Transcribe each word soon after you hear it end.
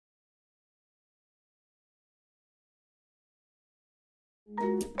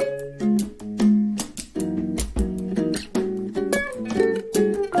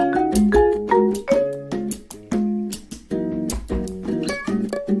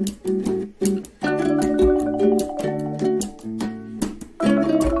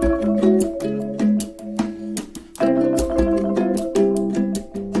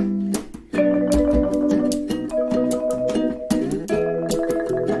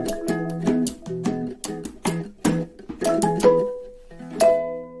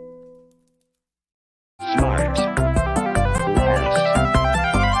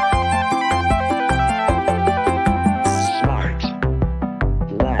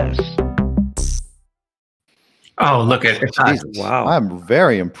Oh, look at it. Wow. I'm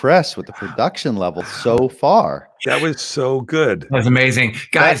very impressed with the production level so far. That was so good. That was amazing.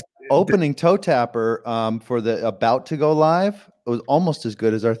 Guys, that opening toe tapper for the about to go live was almost as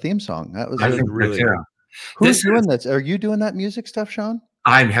good as our theme song. That was really good. Who's doing this? Are you doing that music stuff, Sean?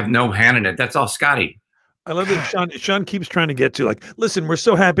 I have no hand in it. That's all Scotty. I love that Sean keeps trying to get to, like, listen, we're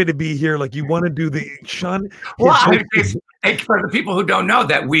so happy to be here. Like, you want to do the Sean. Well, for the people who don't know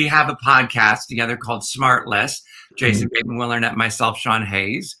that we have a podcast together called SmartLess, Jason Bateman-Willard and myself, Sean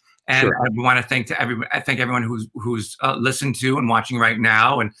Hayes. And I want to thank everyone who's listened to and watching right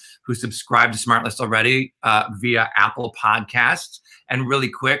now and who subscribed to SmartLess already via Apple Podcasts. And really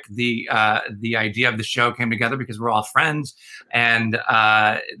quick, the idea of the show came together because we're all friends. And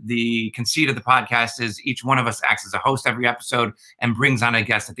the conceit of the podcast is each one of us acts as a host every episode and brings on a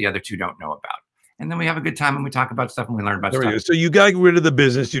guest that the other two don't know about. And then we have a good time and we talk about stuff and we learn about stuff. So you got rid of the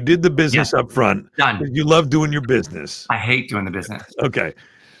business. You did the business up front. Done. You love doing your business. I hate doing the business. Okay.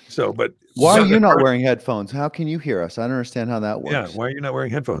 So, but why are you not wearing headphones? How can you hear us? I don't understand how that works. Yeah. Why are you not wearing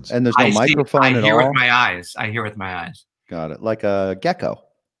headphones? And there's no microphone at all? I hear with my eyes. I hear with my eyes. Got it. Like a gecko.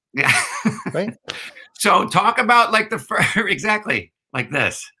 Yeah. Right. So talk about like the first, exactly like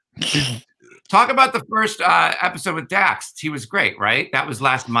this. Talk about the first episode with Dax. He was great, right? That was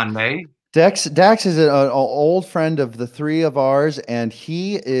last Monday. Dax is an old friend of the three of ours, and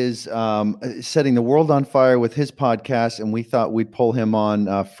he is setting the world on fire with his podcast. And we thought we'd pull him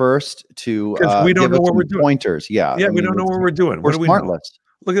on first to we don't know what we're doing. Pointers. Yeah, yeah, we don't know what we're doing. We're SmartLess.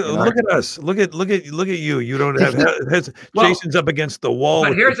 Look at us. Look at you. You don't have Jason's up against the wall.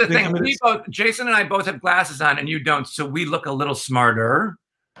 But here's the thing: Jason and I both have glasses on, and you don't, so we look a little smarter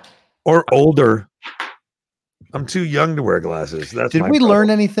or older. I'm too young to wear glasses. Did we learn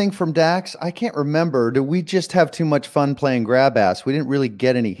anything from Dax? I can't remember. Did we just have too much fun playing grab ass? We didn't really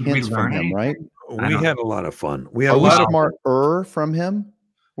get any hints from him, right? We had a lot of fun. We had a lot smarter from him.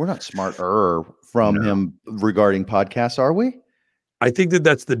 We're not smarter from him regarding podcasts, are we? I think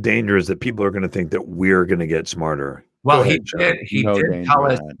that's the danger, is that people are going to think that we're going to get smarter. Well, he did tell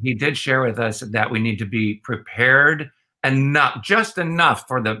us, he did share with us that we need to be prepared enough, just enough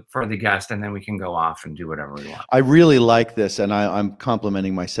for the guest, and then we can go off and do whatever we want. I really like this, and I'm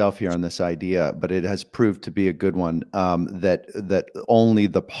complimenting myself here on this idea, but it has proved to be a good one. That only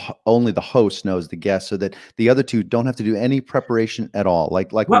the host knows the guest, so that the other two don't have to do any prepreration at all. Like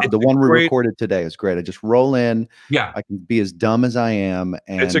the one we recorded today is great. I just roll in. Yeah, I can be as dumb as I am,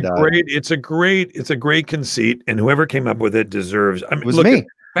 and it's a great conceit, and whoever came up with it deserves. I mean, it was me.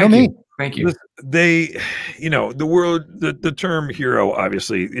 Thank you. Thank you. The world, the term hero,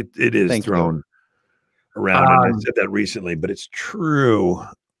 obviously it is thrown around. And I said that recently, but it's true.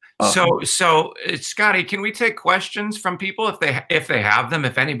 So Scotty, can we take questions from people if they have them?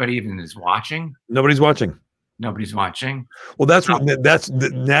 If anybody even is watching? Nobody's watching. Nobody's watching. Well,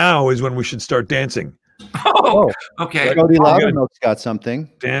 now is when we should start dancing. Oh, okay. Jody Loudermilk's got something.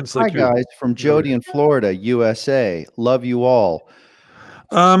 Dance like Hi guys, from Jody in Florida, USA. Love you all.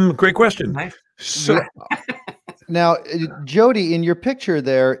 Great question. Nice. So now, Jody, in your picture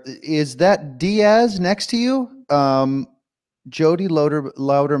there, is that Diaz next to you? Jody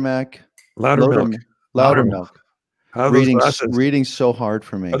Loudermilk. Reading so hard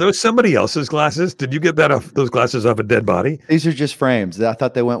for me. Are those somebody else's glasses? Did you get those glasses off a dead body? These are just frames. I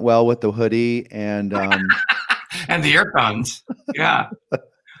thought they went well with the hoodie and and the earphones. Yeah.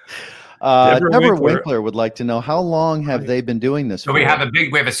 Deborah Winkler would like to know, how long have they been doing this for? We have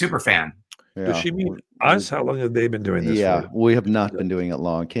a super fan. Yeah. Does she mean us? How long have they been doing this for? We have not been doing it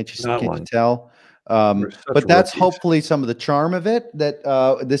long. Can't you tell? But that's hopefully some of the charm of it, that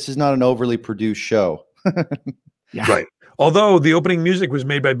this is not an overly produced show. Yeah. Right. Although the opening music was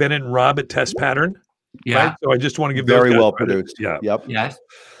made by Bennett and Rob at Test Pattern. Yeah. Right? So I just want to give very well produced. Yeah. Yep. Yes.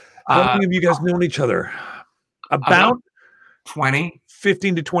 How long have you guys known each other? About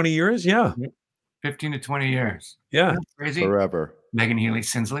 15 to 20 years. Yeah. 15 to 20 years. Yeah. Crazy.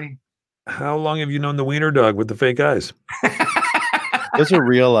 Those are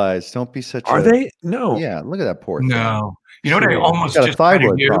real eyes. Don't be such Are they? No. Yeah, look at that poor thing. No. You know what I almost got a just tried to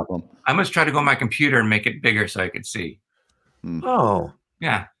thyroid do? problem. I must try to go on my computer and make it bigger so I could see. Oh.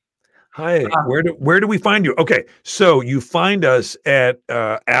 Yeah. Hi. Where do we find you? Okay. So you find us at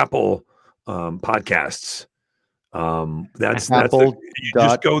Apple Podcasts. That's Apple. You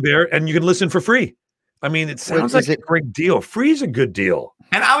just go there and you can listen for free. I mean, it sounds like a great deal. Free is a good deal.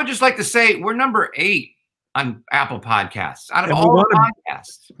 And I would just like to say we're number 8 on Apple Podcasts out of all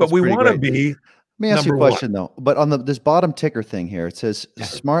podcasts. But we want to be. Let me ask you a question though. But on this bottom ticker thing here, it says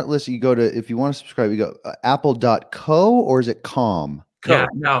SmartLess. You go to, if you want to subscribe, you go apple.co or is it com? Yeah,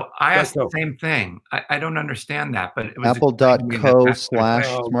 no, I asked the same thing. I don't understand that, but it was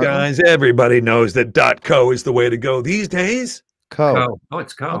apple.co/SmartLess. Guys, everybody knows that .co is the way to go these days. Co. Oh,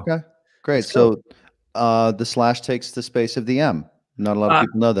 it's co. Okay, great. So the slash takes the space of the M. Not a lot of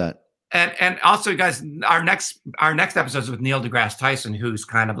people know that. And also, guys, our next episode is with Neil deGrasse Tyson, who's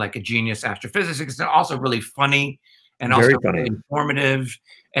kind of like a genius astrophysicist and also really funny and also really informative.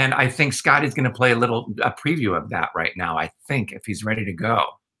 And I think Scotty's going to play a preview of that right now, I think, if he's ready to go.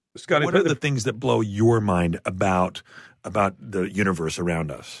 Scotty, what are the things that blow your mind about the universe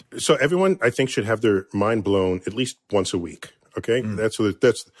around us? So everyone, I think, should have their mind blown at least once a week. Okay, that's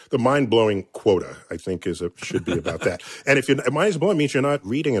the mind-blowing quota. I think should be about that. And if your mind is blown, it means you're not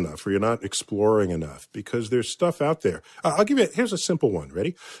reading enough or you're not exploring enough because there's stuff out there. I'll give you. Here's a simple one.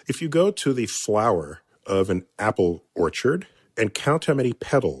 Ready? If you go to the flower of an apple orchard and count how many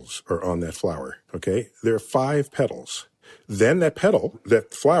petals are on that flower, okay, there are 5 petals. Then that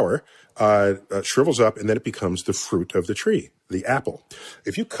flower, shrivels up, and then it becomes the fruit of the tree, the apple.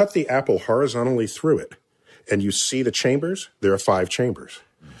 If you cut the apple horizontally through it, and you see the chambers, there are 5 chambers.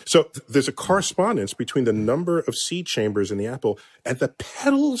 So there's a correspondence between the number of seed chambers in the apple and the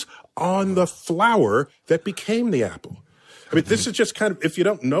petals on the flower that became the apple. I mean, this is just kind of, if you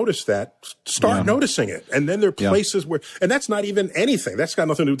don't notice that, start noticing it. And then there are places where, and that's not even anything. That's got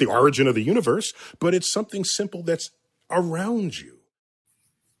nothing to do with the origin of the universe, but it's something simple that's around you.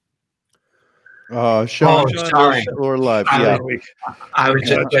 Sean, sorry. We're live. I was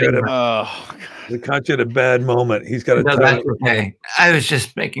just getting. We caught you at a bad moment. He's got No, that's okay. I was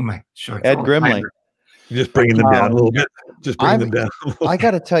just making my shorts. Ed Grimley. Just bringing them down a little bit. Just bringing them down. I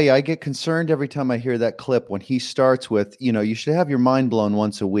got to tell you, I get concerned every time I hear that clip when he starts with, you should have your mind blown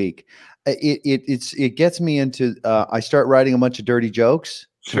once a week. It gets me into. I start writing a bunch of dirty jokes.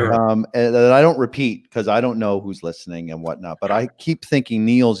 Sure. And that I don't repeat because I don't know who's listening and whatnot. But I keep thinking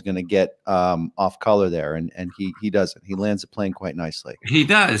Neil's going to get off color there, and he doesn't. He lands the plane quite nicely. He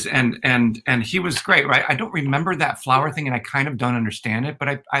does, and he was great, right? I don't remember that flower thing, and I kind of don't understand it,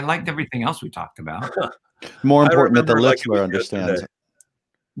 but I liked everything else we talked about. More important that the listener understands.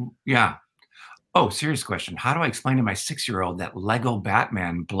 Yeah. Oh, serious question. How do I explain to my 6-year-old that Lego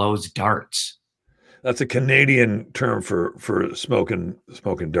Batman blows darts? That's a Canadian term for smoking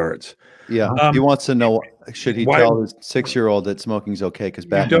darts. Yeah, he wants to know, should he tell his 6-year-old that smoking's okay because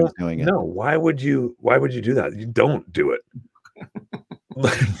Batman's doing it? No, why would you do that? You don't do it.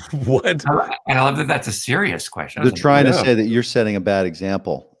 What? And I love that that's a serious question. They're trying to say that you're setting a bad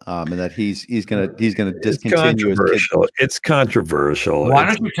example, and that he's gonna discontinue his kids. It's controversial. Why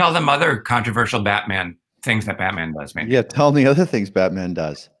don't you tell them other controversial Batman things that Batman does? Maybe. Yeah, tell them the other things Batman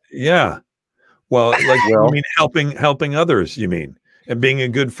does. Yeah. Well, you mean helping others, you mean, and being a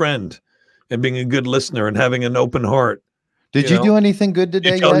good friend and being a good listener and having an open heart. Did you do anything good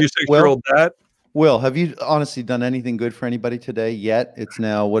today? You tell your 6-year-old that? Will, have you honestly done anything good for anybody today yet? It's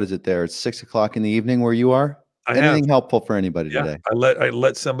now, what is it there? It's 6 o'clock in the evening where you are? Anything helpful for anybody today? I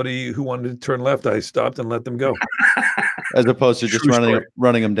let somebody who wanted to turn left, I stopped and let them go. As opposed to just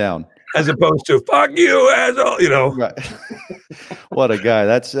running them down. As opposed to fuck you, asshole, Right. What a guy.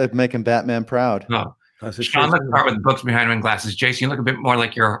 That's making Batman proud. No. Sean looks smart with books behind him and glasses. Jason, you look a bit more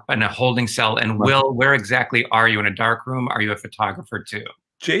like you're in a holding cell. And Will, where exactly are you? In a dark room? Are you a photographer too?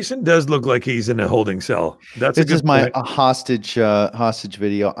 Jason does look like he's in a holding cell. This is my hostage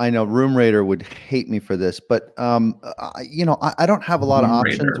video. I know Room Raider would hate me for this, but I don't have a lot of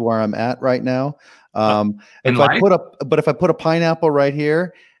options where I'm at right now. If I put a pineapple right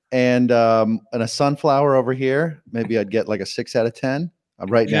here and a sunflower over here, maybe I'd get like a 6 out of 10.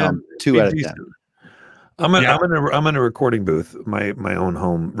 Right now, I'm 2 out of 10. I'm in a recording booth, my own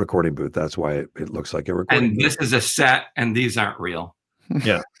home recording booth. That's why it looks like a recording. And this is a set, and these aren't real.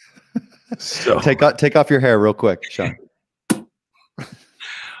 Yeah. So take off your hair real quick, Sean.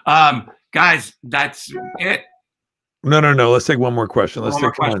 Guys, that's it. No. Let's take one more question. Let's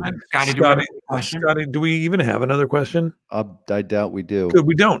take one more question. Scotty, do we even have another question? I doubt we do. Good,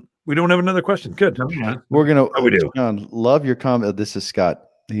 we don't. We don't have another question. Good. We're gonna. Oh, we do. John, love your comment. This is Scott.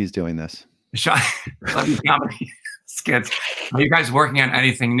 He's doing this. Sean, love your comedy skits. Are you guys working on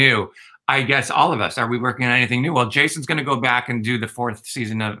anything new? I guess all of us. Are we working on anything new? Well, Jason's going to go back and do the 4th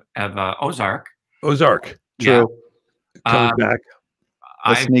season of Ozark. Ozark. True. Coming back.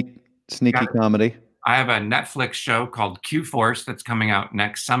 A sneaky comedy. I have a Netflix show called Q-Force that's coming out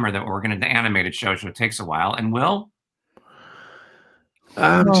next summer that we're going to do, the animated show, so it takes a while. And Will?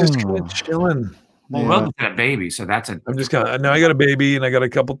 I'm just kind of chilling. Well, Will just had a baby, so that's a... I'm just kind of... Now I got a baby, and I got a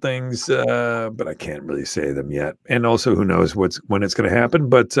couple things, but I can't really say them yet. And also, who knows when it's going to happen.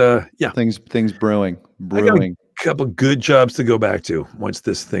 But, yeah. Things brewing. I got a couple good jobs to go back to once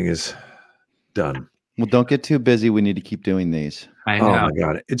this thing is done. Well, don't get too busy. We need to keep doing these. I know. Oh my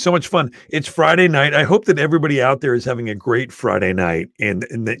God. It's so much fun. It's Friday night. I hope that everybody out there is having a great Friday night and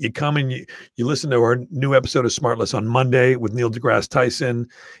that you come and you listen to our new episode of SmartLess on Monday with Neil deGrasse Tyson.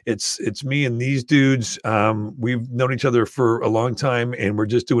 It's me and these dudes. We've known each other for a long time and we're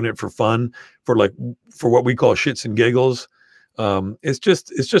just doing it for fun, for what we call shits and giggles. It's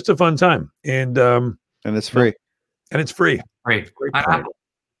just a fun time. And it's free. And it's free. Great.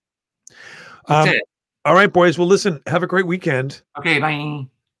 That's it. All right, boys. Well, listen, have a great weekend. Okay, bye.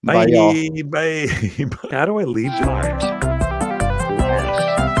 Bye. Bye. How do I leave?